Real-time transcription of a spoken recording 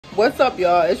What's up,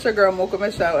 y'all? It's your girl Mocha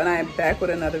Michelle, and I am back with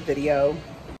another video.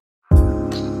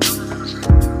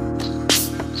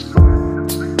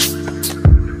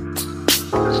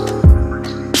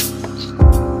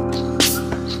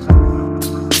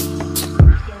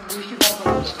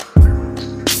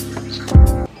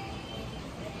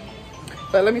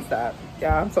 But let me stop.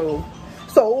 Yeah, I'm so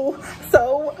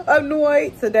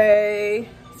annoyed today.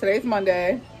 Today's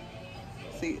Monday.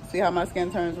 See how my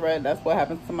skin turns red? That's what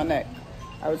happens to my neck.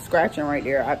 I was scratching right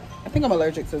there. I think I'm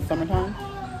allergic to the summertime.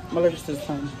 I'm allergic to the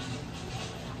sun.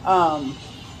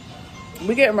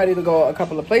 We getting ready to go a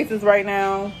couple of places right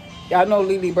now. Y'all know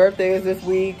Lily's birthday is this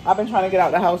week. I've been trying to get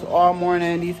out the house all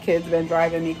morning. These kids been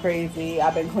driving me crazy.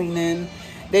 I've been cleaning.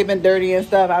 They've been dirty and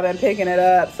stuff. I've been picking it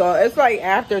up. So it's like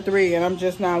after 3 and I'm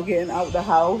just now getting out the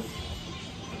house.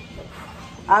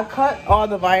 I cut all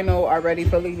the vinyl already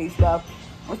for Lily's stuff.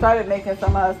 I started making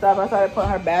some of her stuff. I started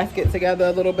putting her basket together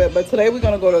a little bit. But today we're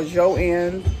going to go to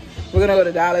Joann's. We're going to go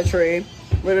to Dollar Tree.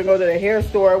 We're going to go to the hair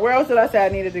store. Where else did I say I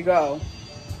needed to go?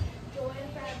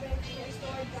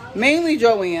 Mainly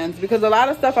Joann's, because a lot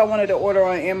of stuff I wanted to order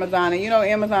on Amazon. And you know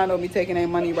Amazon don't be taking their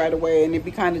money right away. And it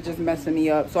be kind of just messing me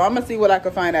up. So I'm going to see what I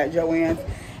can find at Joann's.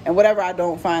 And whatever I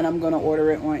don't find, I'm going to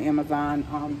order it on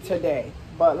Amazon today.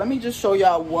 But let me just show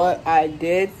y'all what I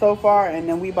did so far, and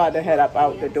then we about to head up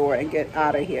out the door and get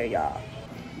out of here, y'all.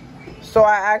 So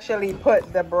I actually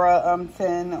put the bra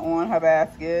tin on her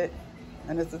basket,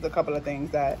 and this is a couple of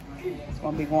things that is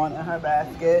going to be going in her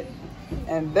basket.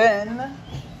 And then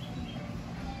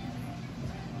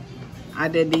I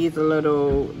did these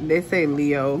little, they say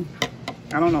Leo.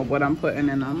 I don't know what I'm putting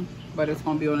in them, but it's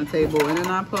going to be on the table. And then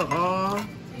I put all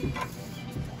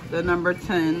the number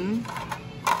 10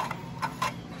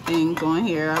 things on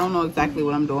here. I don't know exactly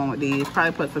what I'm doing with these.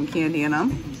 Probably put some candy in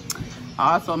them.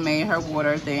 I also made her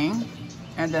water thing,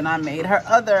 and then I made her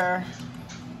other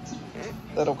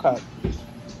little cup.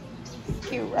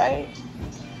 Cute, right?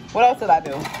 What else did I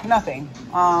do? Nothing.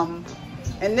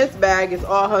 And this bag is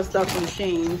all her stuff from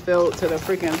Shein filled to the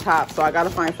freaking top, so I gotta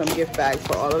find some gift bags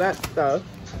for all of that stuff.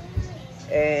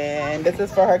 And this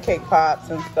is for her cake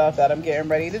pops and stuff that I'm getting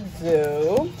ready to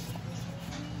do,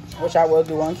 which I will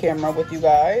do on camera with you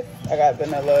guys. I got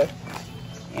vanilla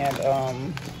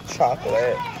and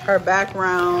chocolate. Her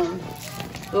background,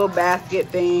 little basket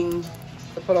thing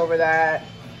to put over that.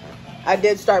 I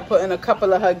did start putting a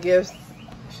couple of her gifts.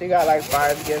 She got like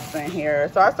 5 gifts in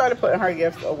here. So I started putting her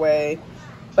gifts away.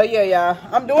 But yeah,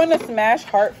 I'm doing the smash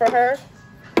heart for her.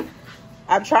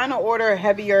 I'm trying to order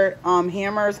heavier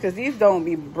hammers because these don't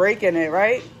be breaking it,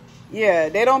 right? Yeah,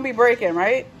 they don't be breaking,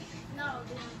 right?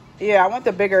 Yeah, I want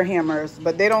the bigger hammers,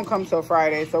 but they don't come till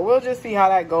Friday. So we'll just see how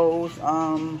that goes.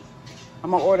 I'm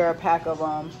going to order a pack of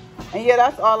them. And yeah,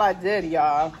 that's all I did,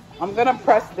 y'all. I'm going to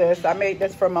press this. I made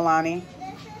this for Milani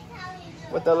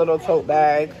with the little tote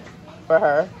bag for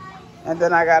her. And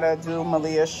then I got to do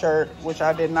Malia's shirt, which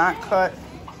I did not cut.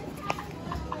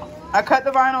 I cut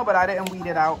the vinyl, but I didn't weed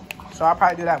it out. So I'll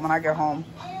probably do that when I get home.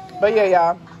 But yeah,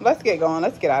 y'all, let's get going.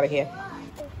 Let's get out of here.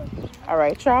 All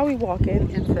right, y'all, we walking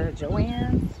into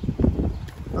Joann's.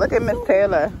 Look at Miss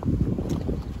Taylor.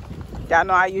 Y'all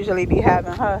know I usually be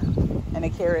having her in a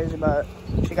carriage, but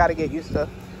she got to get used to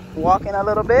walking a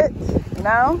little bit, you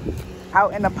know,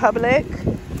 out in the public.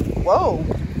 Whoa,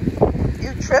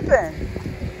 you tripping.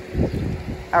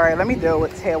 All right, let me deal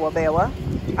with Taylor Bella.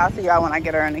 I'll see y'all when I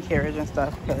get her in the carriage and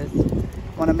stuff, because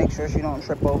I want to make sure she don't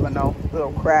trip over no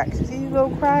little cracks. See these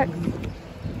little cracks?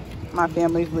 My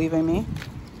family's leaving me.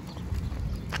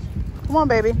 Come on,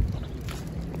 baby.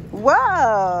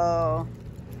 Whoa.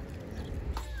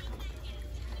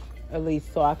 At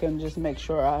least so I can just make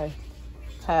sure I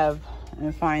have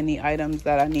and find the items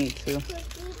that I need to.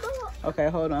 Okay,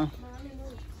 hold on.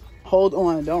 Hold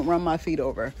on. Don't run my feet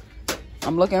over.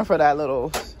 I'm looking for that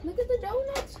little... Look at the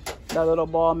donuts. That little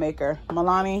ball maker.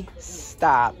 Milani,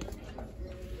 stop.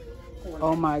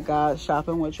 Oh my God.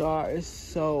 Shopping with y'all is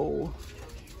so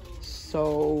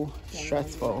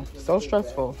stressful. So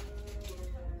stressful.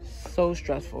 So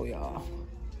stressful, y'all.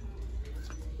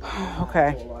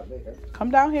 Okay,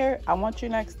 come down here. I want you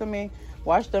next to me.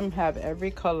 Watch them have every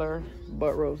color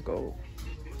but rose gold.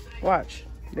 Watch.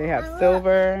 They have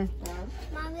silver.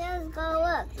 Mom, let's go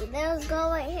up. Let's go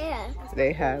right here.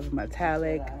 They have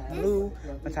metallic blue,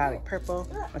 metallic purple,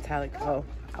 metallic... Oh,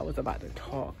 I was about to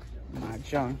talk my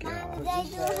junk, y'all. They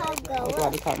do have go I was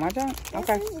about to talk my junk.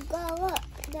 Okay. Go up.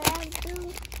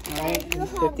 All right, and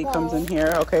 50 comes in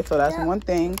here. Okay, so that's one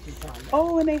thing.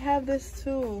 Oh, and they have this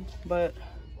too. But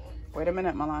wait a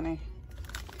minute, Milani.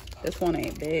 This one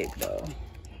ain't big though.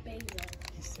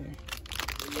 Let's see.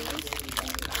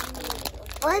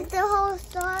 What's the whole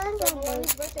store?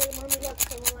 Milani's birthday, Mommy, look.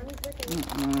 For Milani's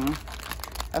birthday.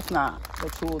 That's not the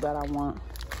tool that I want.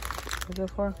 What's it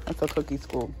for? That's a cookie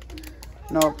scoop.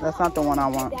 No, that's not the one I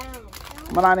want.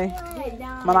 Milani, Get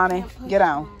down. Milani, get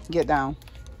down. Get down.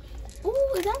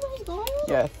 Ooh, is that rose gold?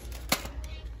 Yes.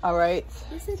 All right.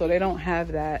 So they don't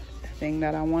have that thing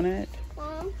that I wanted.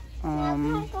 Come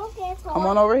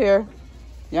on over here.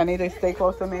 Y'all need to stay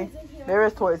close to me. There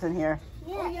is toys in here.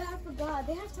 Oh yeah, I forgot.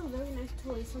 They have some really nice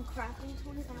toys, some crafting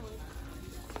toys.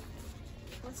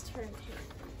 Let's turn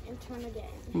and turn again.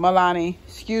 Milani,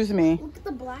 excuse me. Look at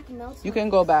the black melts. You can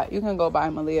go back. You can go by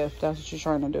Malia if that's what you're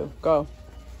trying to do. Go.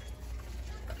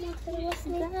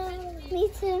 Me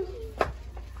too.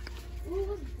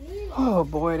 Oh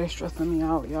boy, they're stressing me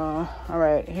out, y'all. All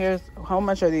right, here's how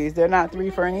much are these? They're not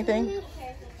 3 for anything.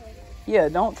 Yeah,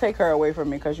 don't take her away from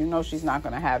me because you know she's not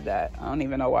gonna have that. I don't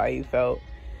even know why you felt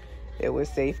it was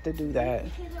safe to do that.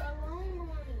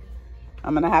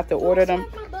 I'm gonna have to order them.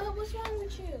 What's wrong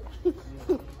with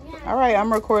you? All right,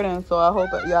 I'm recording, so I hope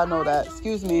y'all know that.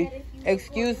 Excuse me.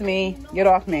 Excuse me. Get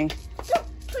off me.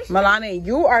 Milani,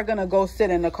 you are gonna go sit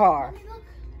in the car.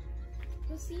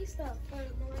 You'll see stuff for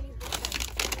Milani's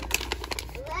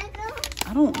birthday.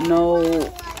 I don't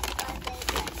know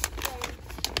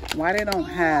why they don't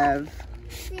have.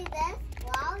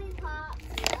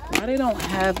 Why they don't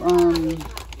have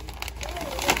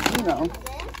you know,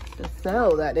 the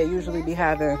sale that they usually be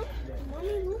having.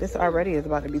 This already is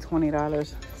about to be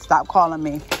 $20. Stop calling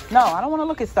me. No, I don't want to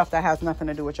look at stuff that has nothing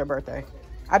to do with your birthday.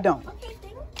 I don't. Okay,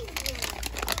 thank you.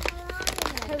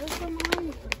 Because it's for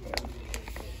Milani's birthday.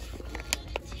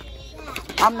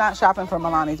 I'm not shopping for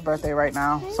Milani's birthday right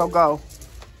now, so go.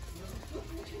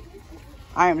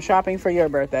 I am shopping for your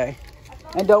birthday.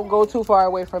 And don't go too far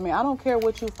away from me. I don't care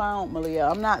what you found, Malia.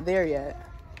 I'm not there yet.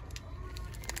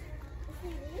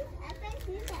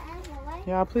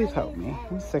 Y'all, please help me.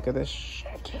 I'm sick of this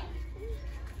shit.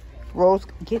 Rose,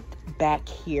 get back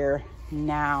here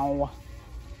now.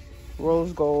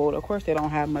 Rose gold. Of course, they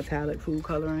don't have metallic food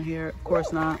color in here. Of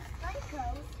course not.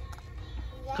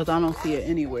 Because I don't see it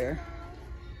anywhere.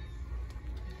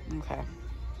 Okay.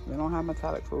 They don't have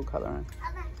metallic food coloring.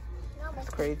 That's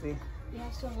crazy. Yeah,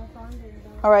 so we're finding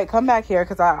them. All right, come back here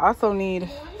because I also need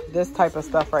this type of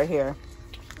stuff right here.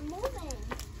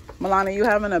 Milani, you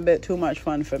having a bit too much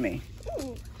fun for me.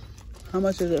 How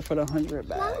much is it for the 100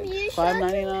 bags?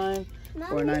 $5.99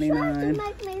 or $99?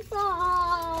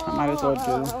 I might as well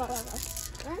do.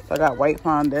 So I got white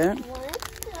fondant.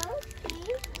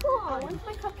 I want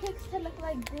my cupcakes to look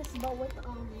like this, but with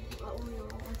Oreo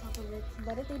on top of it.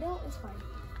 But if they don't, it's fine.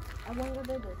 I want what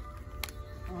they do.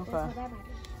 Okay. That's what that matters.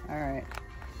 All right.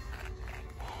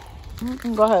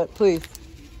 Go ahead, please.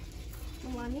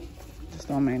 Milani? This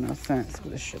don't make no sense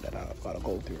with the shit that I gotta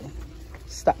go through.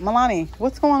 Stop. Milani,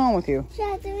 what's going on with you?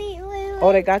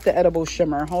 Oh, they got the edible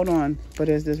shimmer. Hold on. But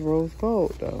is this rose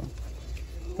gold, though?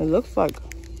 It looks like...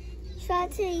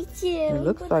 It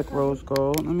looks like rose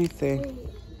gold. Let me see. Wait.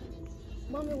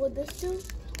 Mommy, would this do?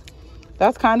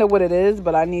 That's kind of what it is,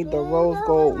 but I need the rose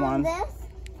gold one.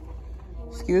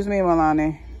 Excuse me,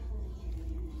 Milani.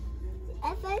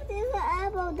 I think these are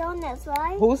edible donuts,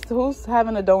 right? Who's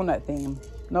having a donut theme?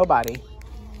 Nobody.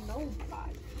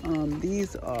 Nobody.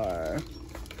 These are...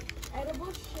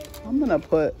 Edible shimmer. I'm gonna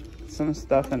put some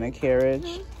stuff in the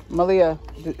carriage. Malia,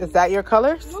 is that your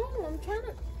colors? No, I'm trying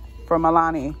to... For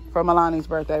Milani's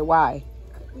birthday. Why?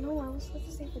 No, I was supposed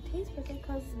to say for Tay's birthday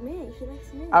because mint. He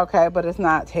likes mint. Okay, but it's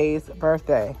not Tay's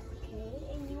birthday.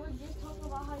 Okay, and you were just talking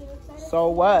about how you're excited. So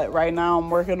what? Right now I'm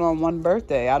working on one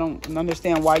birthday. I don't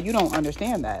understand why you don't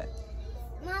understand that.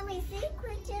 Mommy, see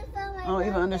pictures for my I don't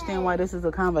even understand why this is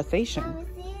a conversation. Mommy,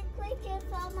 see pictures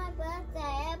for my birthday.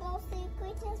 I will see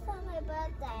pictures for my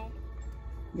birthday.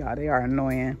 Y'all, they are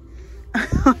annoying.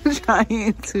 I'm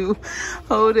trying to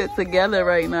hold it together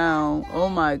right now. Oh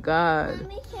my God.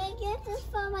 Mommy, can I get this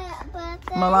for my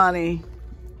birthday? Milani,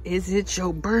 is it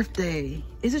your birthday?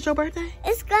 Is it your birthday?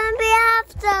 It's gonna be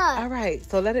after. All right,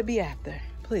 so let it be after,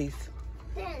 please.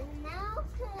 Then now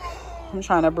can I I'm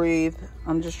trying to breathe.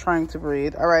 I'm just trying to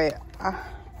breathe. All right.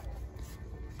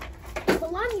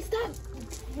 Milani, stop.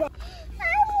 I want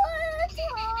a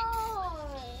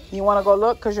toy. You want to go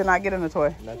look? Because you're not getting the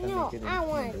toy. No, I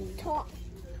want a toy.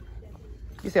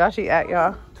 You see how she act,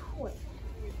 y'all?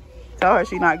 Tell her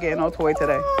she not getting no toy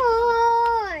today.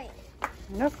 Toy.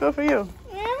 That's good for you.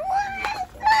 I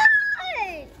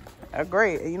want a toy.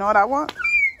 Great. You know what I want?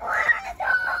 I want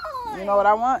a toy. You know what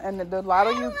I want? And the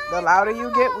louder you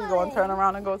get, we gonna turn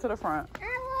around and go to the front. I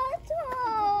want a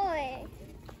toy.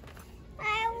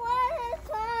 I want a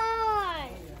toy.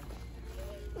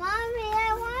 Mommy,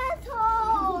 I want a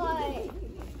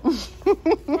toy.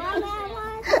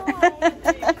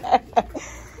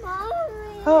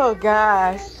 Oh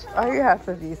gosh. Oh, you have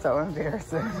to be so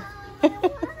embarrassing.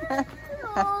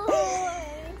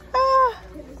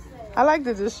 I like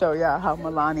to just show y'all how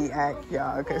Milani acts,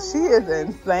 y'all, because she is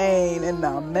insane in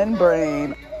the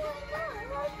membrane.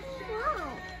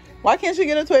 Why can't she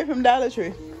get a toy from Dollar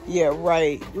Tree? Yeah,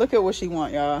 right. Look at what she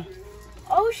want, y'all.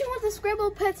 Oh, she wants the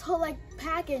Scribble Pets whole like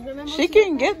package. Remember? She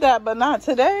can get that, but not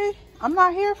today. I'm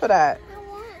not here for that.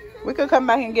 We could come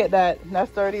back and get that.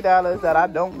 That's $30 that I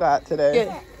don't got today.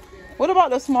 Yeah. What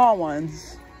about the small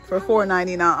ones for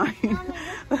 $4.99?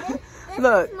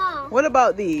 Look, what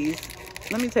about these?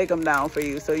 Let me take them down for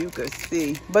you so you could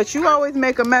see. But you always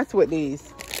make a mess with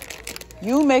these.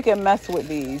 You make a mess with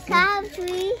these. Can I have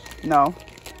 3? No.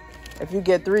 If you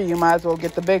get 3, you might as well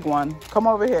get the big one. Come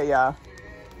over here, y'all.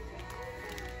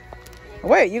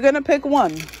 Wait, you're going to pick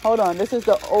one. Hold on. This is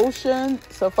the Ocean,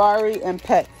 Safari, and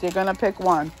Pets. You're going to pick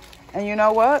one. And you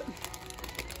know what?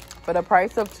 For the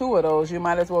price of 2 of those, you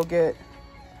might as well get...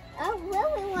 I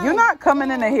really want. You're not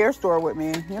coming in the hair store with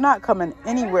me. You're not coming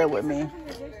anywhere with me.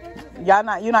 You're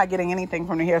not getting anything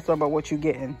from the hair store but what you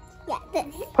getting. Yeah,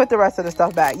 this. Put the rest of the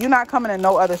stuff back. You're not coming in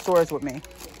no other stores with me.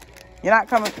 You're not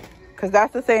coming... Because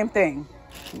that's the same thing.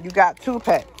 You got 2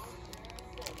 pets.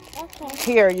 Okay.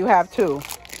 Here, you have 2.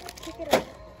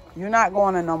 You're not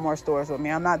going to no more stores with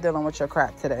me. I'm not dealing with your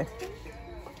crap today.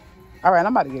 All right,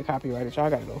 I'm about to get copyrighted. Y'all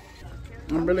gotta go.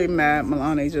 I'm really mad.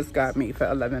 Milani just got me for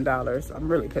 $11. I'm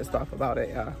really pissed off about it,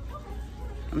 y'all.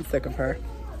 I'm sick of her.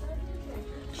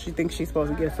 She thinks she's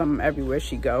supposed to get something everywhere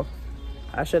she go.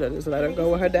 I should have just let her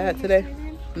go with her dad today.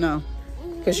 No,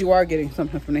 because you are getting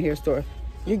something from the hair store.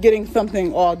 You're getting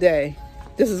something all day.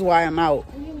 This is why I'm out.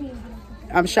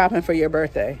 I'm shopping for your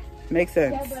birthday. Makes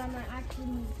sense. Yeah, but I'm not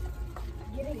actually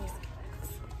getting it.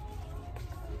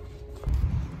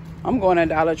 I'm going to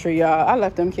Dollar Tree, y'all. I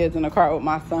left them kids in the car with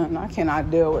my son. I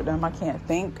cannot deal with them. I can't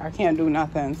think. I can't do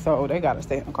nothing. So they got to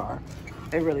stay in the car.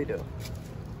 They really do.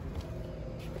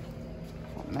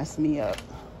 Don't mess me up.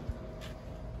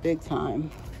 Big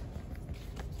time.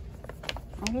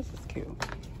 Oh, this is cute.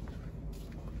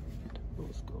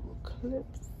 Rose gold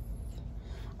clips.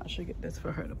 I should get this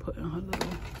for her to put in her little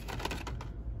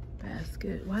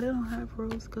basket. Why they don't have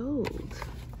rose gold?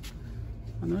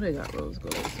 I know they got rose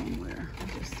gold somewhere.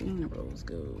 I just seen the rose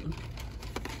gold.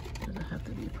 Does it have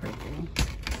to be purple?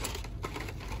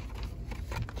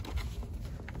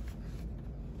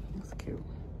 That's cute.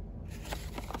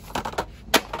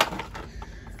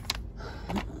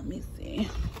 Let me see.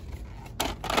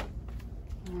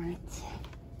 All right.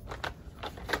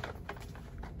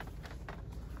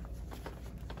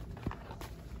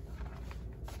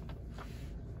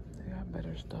 They got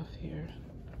better stuff here.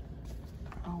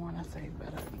 I don't want to say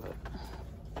better, but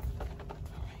all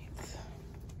right.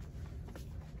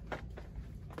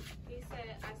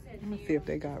 Let me see if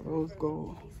they got rose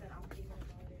gold.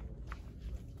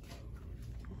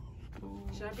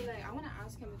 Should I be like, I want to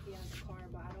ask him if he has a car,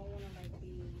 but I don't want to like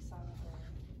be silent for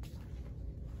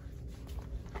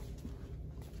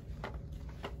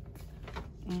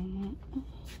him.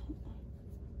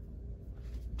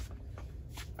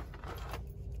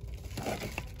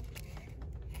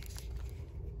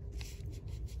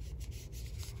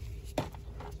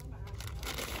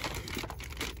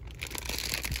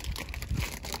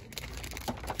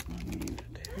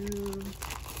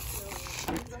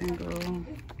 Rectangle.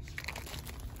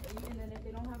 And then if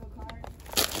they don't have a car, and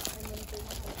then if they don't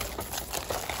have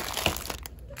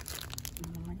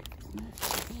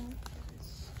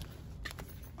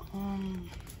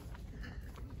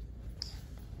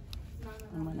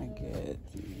I'm gonna get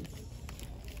these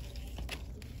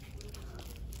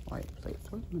white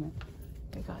plates. Wait a minute.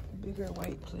 They got the bigger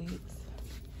white plates.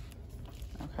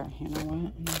 Okay, you know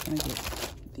what? I'm not gonna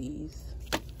get these.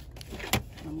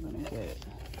 I'm gonna get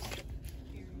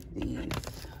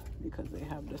these because they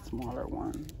have the smaller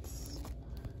ones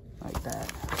like that.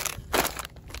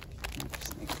 That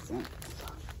just makes sense.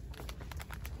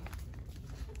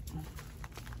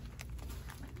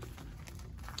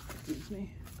 Excuse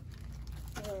me.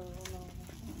 Oh, no.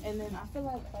 And then I feel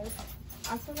like us,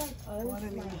 like, okay, this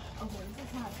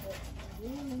is not good.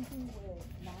 Really linking with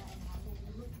Matt and Holly,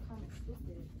 we look kind of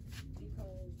stupid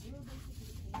because we're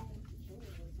basically paying them to chill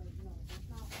with us. Like, no, that's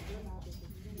not good habits.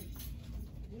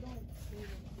 We don't pay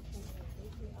them to chill with us. They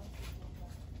pay us to chill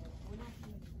with us. We're not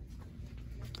paying them.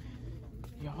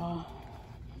 Y'all,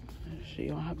 she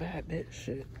on her bad bitch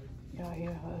shit. Y'all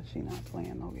hear her? She not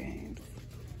playing no games.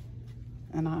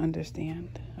 And I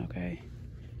understand, okay?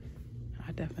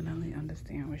 I definitely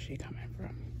understand where she coming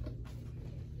from.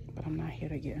 But I'm not here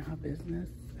to get in her business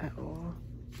at all.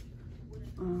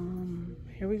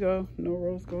 Here we go. No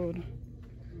rose gold.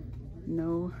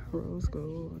 No rose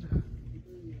gold.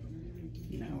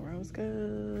 No rose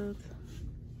gold.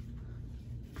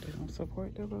 They don't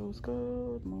support the rose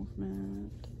gold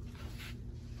movement.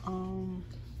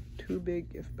 2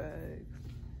 big gift bags.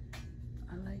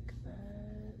 I like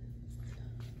that.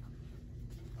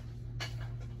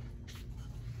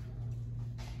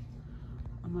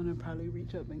 I'm gonna probably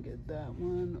reach up and get that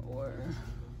one, or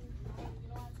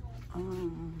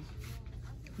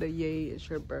the yay it's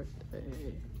your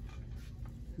birthday.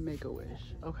 Make a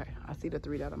wish. Okay, I see the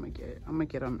 3 that I'm gonna get. I'm gonna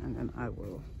get them and then I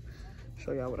will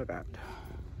show y'all what I got.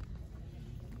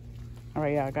 All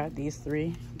right, yeah, I got these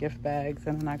 3 gift bags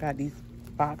and then I got these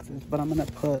boxes, but I'm gonna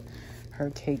put her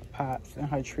cake pops and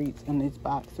her treats in these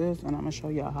boxes, and I'm gonna show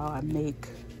y'all how I make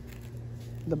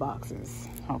the boxes.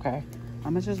 Okay,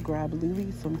 I'm gonna just grab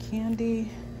Lily some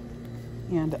candy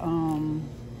and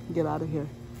get out of here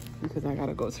because I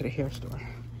gotta go to the hair store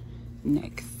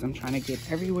next. I'm trying to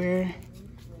get everywhere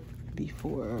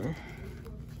before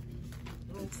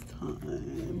it's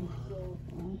time.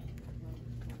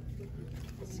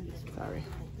 Sorry.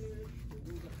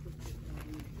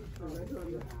 Oh,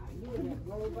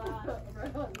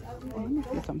 let me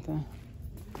see something.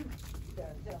 Do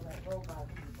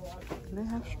they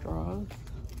have straws?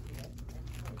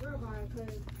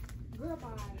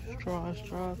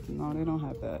 Straws? No, they don't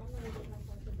have that.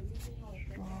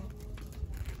 Straw.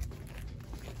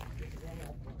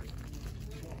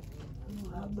 I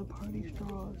don't have the party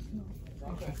straws. No.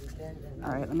 Okay.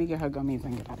 All right, let me get her gummies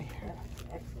and get out of here.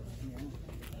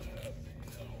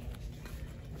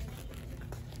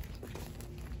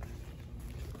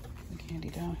 Candy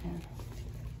down here.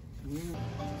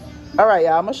 All right,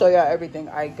 y'all, I'm gonna show y'all everything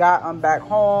I got. I'm back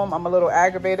home. I'm a little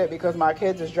aggravated because my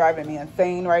kids is driving me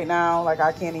insane right now. Like,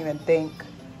 I can't even think.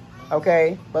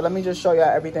 Okay, but let me just show y'all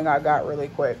everything I got really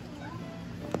quick.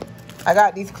 I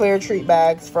got these clear treat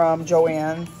bags from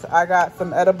Joann's. I got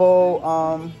some edible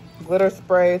glitter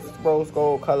sprays, rose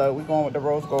gold color. We're going with the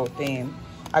rose gold theme.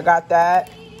 I got that.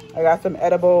 I got some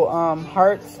edible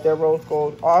hearts. They're rose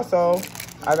gold also.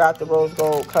 I got the rose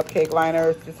gold cupcake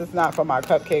liners. This is not for my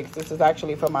cupcakes. This is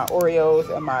actually for my Oreos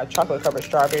and my chocolate covered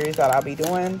strawberries that I'll be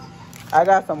doing. I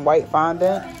got some white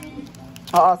fondant.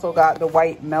 I also got the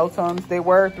white Meltums. They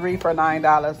were 3 for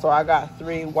 $9, so I got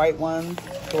 3 white ones.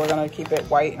 So we're gonna keep it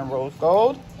white and rose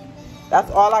gold.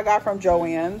 That's all I got from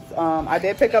Joann's. I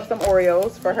did pick up some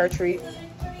Oreos for her treats.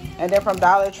 And then from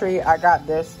Dollar Tree, I got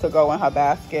this to go in her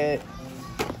basket.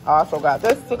 I also got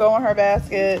this to go in her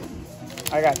basket.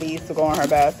 I got these to go in her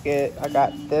basket. I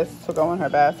got this to go in her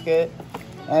basket.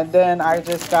 And then I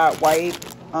just got white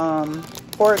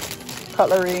fork,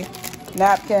 cutlery,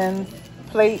 napkins,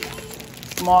 plates,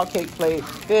 small cake plates,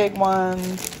 big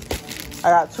ones. I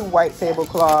got 2 white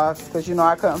tablecloths because, you know,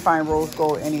 I couldn't find rose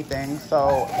gold anything.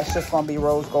 So it's just going to be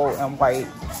rose gold and white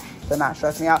to not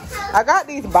stress me out. I got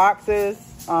these boxes.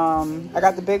 I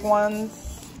got the big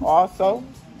ones also,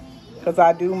 because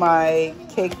I do my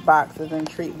cake boxes and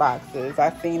treat boxes.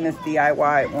 I've seen this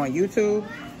DIY on YouTube.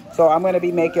 So I'm going to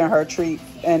be making her treats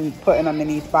and putting them in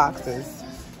these boxes.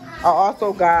 I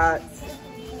also got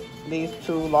these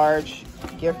 2 large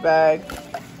gift bags.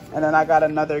 And then I got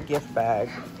another gift bag.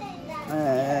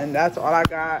 And that's all I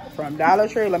got from Dollar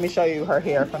Tree. Let me show you her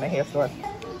hair from the hair store.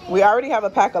 We already have a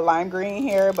pack of lime green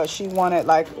here, but she wanted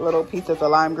like little pieces of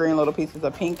lime green, little pieces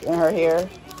of pink in her hair.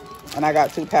 And I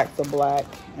got 2 packs of black.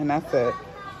 And that's it.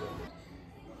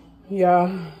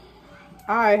 Yeah,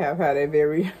 I have had a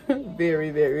very,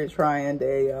 very trying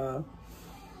day, y'all.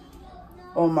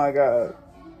 Oh my God.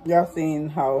 Y'all seen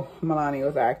how Milani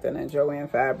was acting in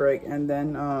Joann Fabric. And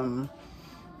then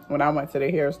when I went to the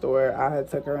hair store, I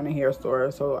had took her in the hair store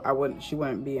so she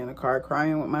wouldn't be in the car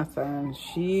crying with my son.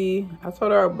 I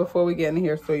told her before we get in the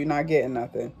hair store, you're not getting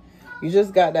nothing. You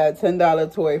just got that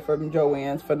 $10 toy from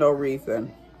Joann's for no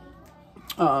reason.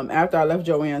 After I left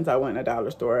Joann's, I went to the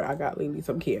dollar store. I got Lily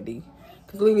some candy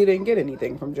because Lily didn't get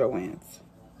anything from Joann's.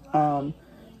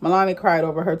 Milani cried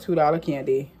over her $2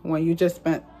 candy when you just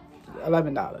spent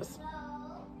 $11.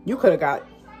 You could have got,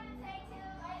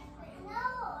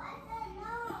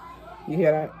 you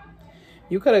hear that?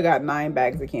 You could have got 9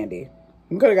 bags of candy.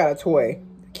 You could have got a toy,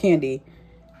 candy,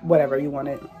 whatever you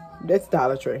wanted. It's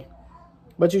Dollar Tree.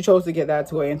 But you chose to get that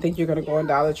toy and think you're going to go in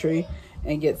Dollar Tree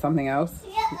and get something else.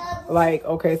 Like,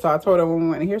 okay, so I told her when we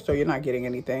went in the hair store, you're not getting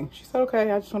anything. She said,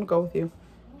 okay, I just want to go with you.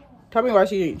 Tell me why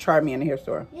she tried me in the hair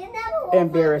store.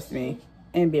 Embarrassed me.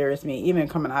 Even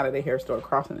coming out of the hair store,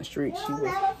 crossing the street, she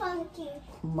was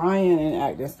crying and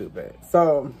acting stupid.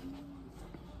 So,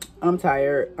 I'm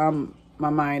tired. My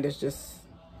mind is just,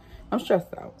 I'm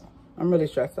stressed out. I'm really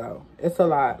stressed out. It's a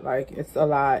lot. Like, it's a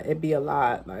lot. It'd be a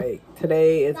lot. Like,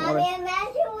 today is Mommy,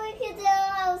 imagine we could do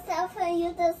ourselves for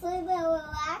you to sleep and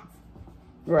relax.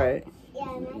 Right.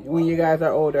 Yeah, imagine. When you guys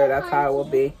are older, that's how it will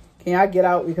be. Can y'all get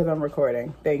out because I'm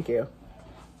recording? Thank you.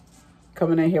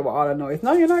 Coming in here with all the noise.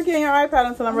 No, you're not getting your iPad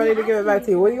until I'm ready to give it back to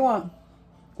you. What do you want?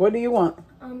 What do you want?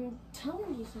 I'm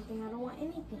telling you something. I don't want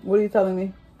anything. What are you telling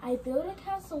me? I built a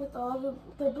castle with all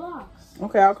the blocks.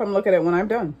 Okay, I'll come look at it when I'm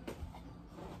done.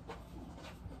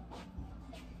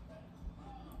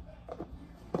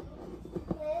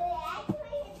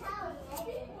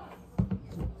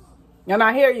 And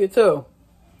I hear you too.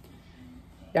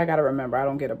 Y'all gotta remember, I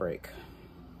don't get a break.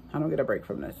 I don't get a break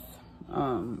from this.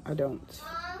 I don't.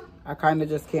 I kind of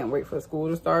just can't wait for school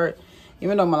to start.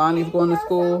 Even though Milani's going to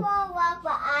school.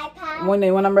 When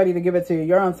I'm ready to give it to you,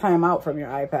 you're on timeout from your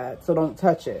iPad, so don't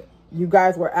touch it. You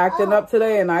guys were acting up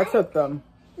today, and I took them.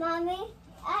 Mommy,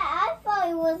 I thought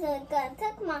it wasn't gonna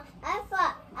take mine. I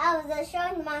thought I was just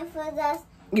showing mine for this.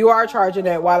 You are charging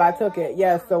it while I took it.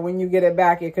 Yes, so when you get it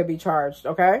back, it could be charged,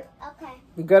 okay? Okay.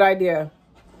 Good idea.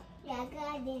 Yeah, good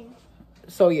idea.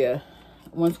 So, yeah.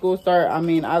 When school starts, I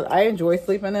mean, I enjoy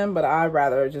sleeping in, but I'd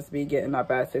rather just be getting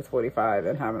up at 6:45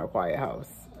 and having a quiet house.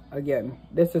 Again,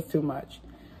 this is too much.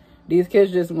 These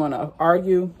kids just want to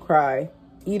argue, cry,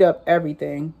 eat up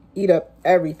everything. Eat up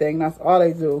everything. That's all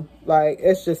they do. Like,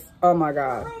 it's just, oh my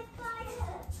God.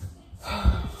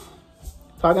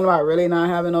 Talking about really not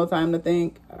having no time to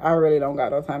think. I really don't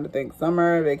got no time to think.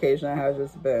 Summer vacation has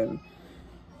just been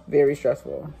very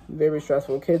stressful. Very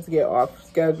stressful. Kids get off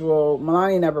schedule.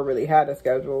 Milani never really had a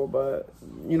schedule, but,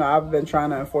 you know, I've been trying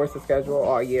to enforce a schedule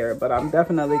all year, but I'm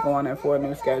definitely going in for a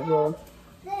new schedule.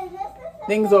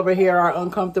 Things over here are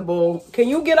uncomfortable. Can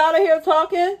you get out of here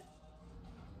talking?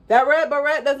 That red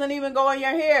barrette doesn't even go in your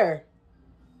hair.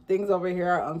 Things over here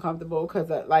are uncomfortable because,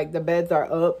 like, the beds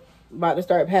are up, about to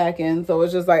start packing. So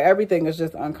it's just like everything is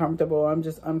just uncomfortable. I'm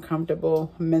just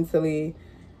uncomfortable mentally,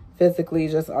 physically,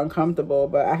 just uncomfortable.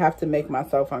 But I have to make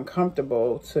myself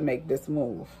uncomfortable to make this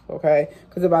move, okay?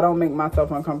 Because if I don't make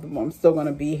myself uncomfortable, I'm still going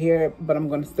to be here, but I'm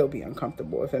going to still be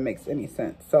uncomfortable, if it makes any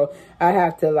sense. So I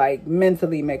have to, like,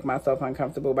 mentally make myself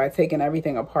uncomfortable by taking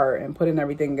everything apart and putting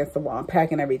everything against the wall,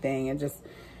 unpacking everything, and just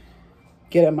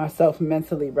getting myself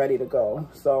mentally ready to go.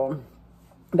 So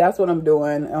that's what I'm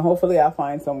doing, and hopefully I'll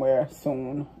find somewhere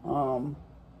soon.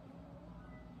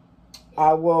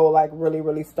 I will, like,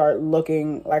 really start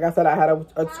looking. Like I said, I had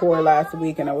a tour last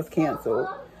week and it was canceled.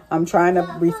 I'm trying to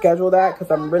reschedule that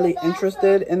because I'm really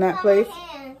interested in that place.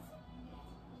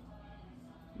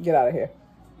 Get out of here.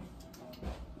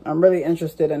 I'm really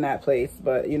interested in that place,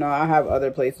 but, you know, I have other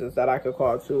places that I could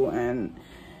call to, and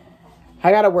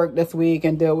I got to work this week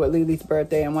and deal with Lily's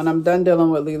birthday. And when I'm done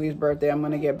dealing with Lily's birthday, I'm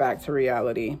going to get back to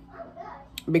reality.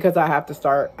 Because I have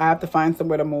to find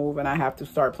somewhere to move, and I have to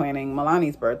start planning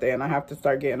Milani's birthday, and I have to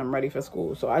start getting them ready for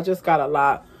school. So I just got a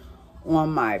lot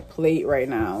on my plate right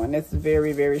now, and it's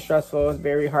very stressful. It's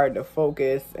very hard to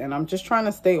focus, and I'm just trying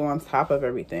to stay on top of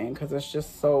everything because it's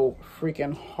just so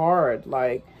freaking hard.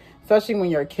 Like, especially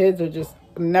when your kids are just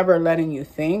never letting you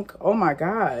think. Oh my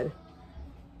God.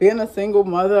 Being a single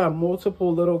mother of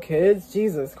multiple little kids,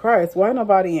 Jesus Christ, why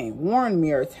nobody ain't warned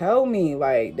me or tell me?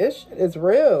 Like, this shit is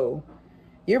real.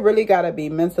 You really gotta be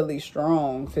mentally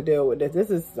strong to deal with this. This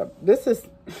is some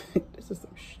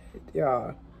shit,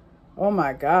 y'all. Oh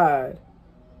my God.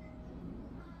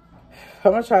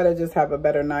 I'm gonna try to just have a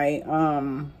better night.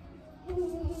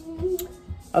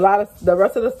 A lot of the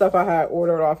rest of the stuff I had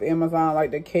ordered off Amazon, like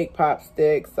the cake pop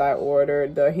sticks. I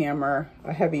ordered the hammer,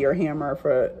 a heavier hammer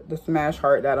for the smash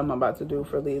heart that I'm about to do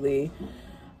for Lily.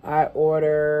 I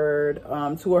ordered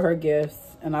 2 of her gifts,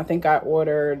 and I think I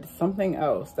ordered something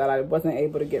else that I wasn't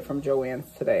able to get from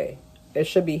Joann's today. It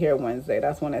should be here Wednesday.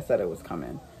 That's when it said it was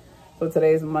coming. So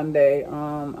today's Monday.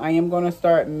 I am going to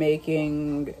start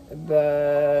making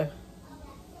I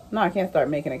can't start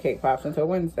making the cake pops until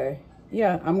Wednesday.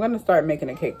 Yeah, I'm going to start making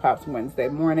the cake pops Wednesday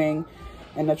morning,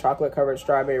 and the chocolate covered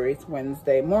strawberries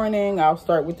Wednesday morning. I'll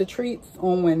start with the treats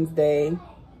on Wednesday.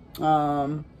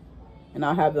 And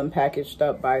I'll have them packaged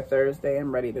up by Thursday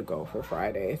and ready to go for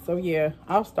Friday. So yeah,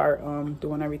 I'll start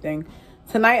doing everything.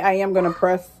 Tonight I am going to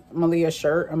press Malia's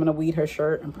shirt. I'm going to weed her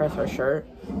shirt and press her shirt.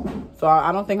 So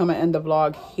I don't think I'm going to end the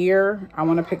vlog here. I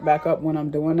want to pick back up when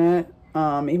I'm doing that.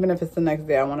 Even if it's the next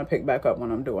day, I want to pick back up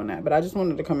when I'm doing that. But I just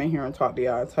wanted to come in here and talk to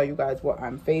y'all, tell you guys what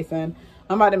I'm facing.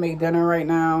 I'm about to make dinner right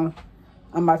now.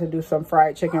 I'm about to do some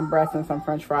fried chicken breast and some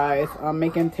french fries. I'm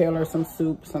making Taylor some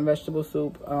soup, some vegetable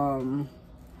soup.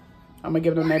 I'm going to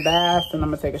give them their baths, and I'm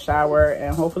going to take a shower,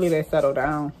 and hopefully they settle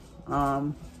down.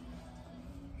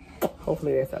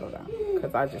 Hopefully they settle down,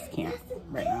 because I just can't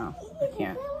right now. I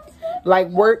can't. Like,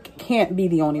 work can't be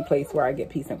the only place where I get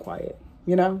peace and quiet,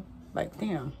 you know? Like,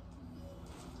 damn.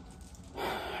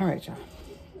 All right, y'all.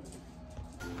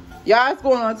 Y'all, it's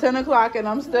going on 10 o'clock and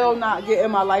I'm still not getting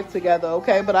my life together,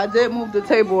 okay? But I did move the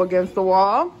table against the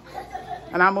wall.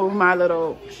 And I moved my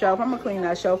little shelf. I'm gonna clean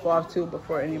that shelf off too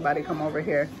before anybody come over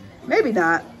here. Maybe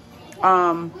not. So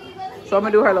I'm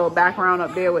gonna do her little background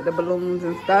up there with the balloons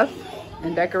and stuff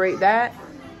and decorate that.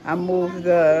 I moved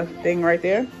the thing right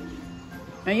there.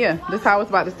 And yeah, this is how it's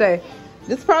about to stay.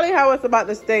 This is probably how it's about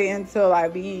to stay until I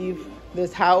leave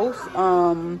this house.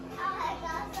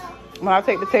 When I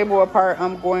take the table apart,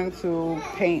 I'm going to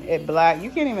paint it black. You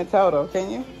can't even tell though,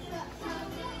 can you?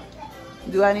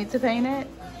 Do I need to paint it?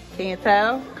 Can you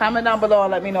tell? Comment down below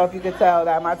and let me know if you can tell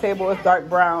that my table is dark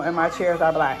brown and my chairs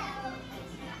are black.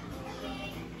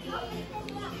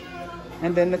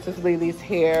 And then this is Lily's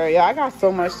hair. Yeah, I got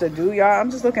so much to do, y'all. I'm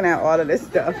just looking at all of this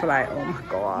stuff like, oh my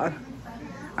God.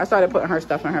 I started putting her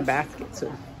stuff in her basket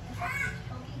too.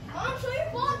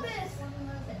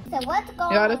 So what's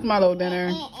going Y'all, this is my little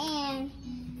dinner. And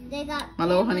they got my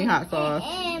little honey hot sauce.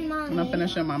 And I'm gonna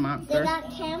finish my monster. They got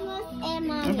cameras and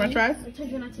mommy. And french fries?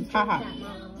 Haha.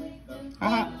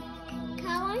 Haha.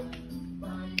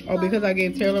 Oh, because I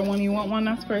gave Taylor one, you want one?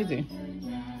 That's crazy.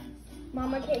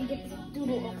 Mama can't get the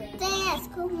doodle. Okay. That's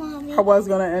cool, mommy. I was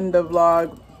gonna end the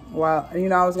vlog while, you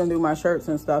know, I was gonna do my shirts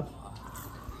and stuff.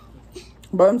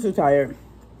 But I'm too tired.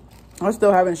 I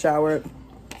still haven't showered.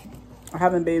 I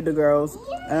haven't bathed the girls.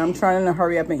 And I'm trying to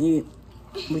hurry up and eat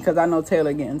because I know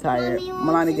Taylor getting tired.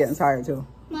 Melanie getting tired too.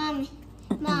 Mommy.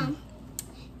 Mom.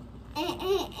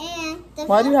 And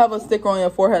why do you have a sticker on your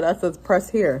forehead that says press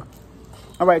here?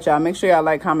 All right, y'all. Make sure y'all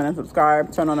like, comment, and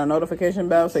subscribe. Turn on the notification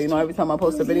bell so you know every time I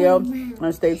post a video.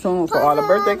 And stay tuned for all the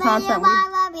birthday content.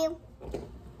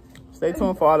 Stay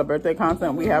tuned for all the birthday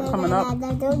content we have coming up. And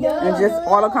just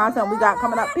all the content we got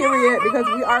coming up, period. Because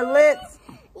we are lit.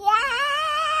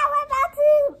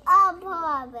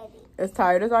 As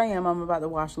tired as I am, I'm about to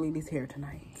wash Lily's hair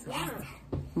tonight. So.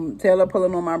 Taylor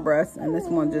pulling on my breast, and this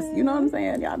one just, you know what I'm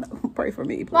saying? Y'all pray for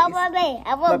me, please. I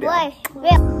will